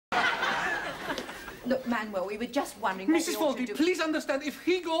Look, Manuel, we were just wondering what Mrs. Fawlty, please understand, if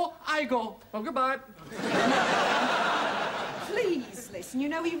he go, I go. Well, goodbye. Please listen, you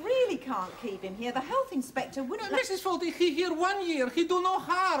know, we really can't keep him here. The health inspector wouldn't let... Mrs. Fawlty, he here 1 year. He do no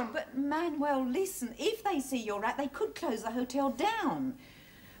harm. But, Manuel, listen, if they see your rat, they could close the hotel down.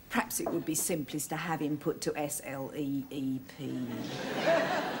 Perhaps it would be simplest to have him put to S-L-E-E-P.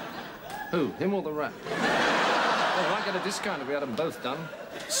 Who, him or the rat? Well, I might get a discount if we had them both done.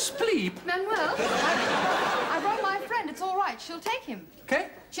 Spleep. Manuel, I brought my friend. It's all right. She'll take him. Okay.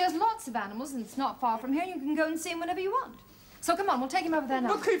 She has lots of animals, and it's not far from here. You can go and see him whenever you want. So come on, we'll take him over there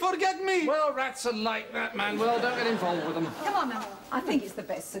now. But he forget me. Well, rats are like that, Manuel. Don't get involved with them. Come on, Manuel. I think it's the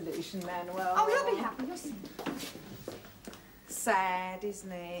best solution, Manuel. Oh, you'll be happy. You'll see. Sad,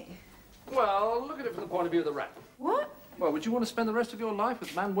 isn't it? Well, look at it from the point of view of the rat. What? Well, would you want to spend the rest of your life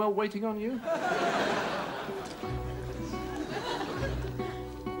with Manuel waiting on you?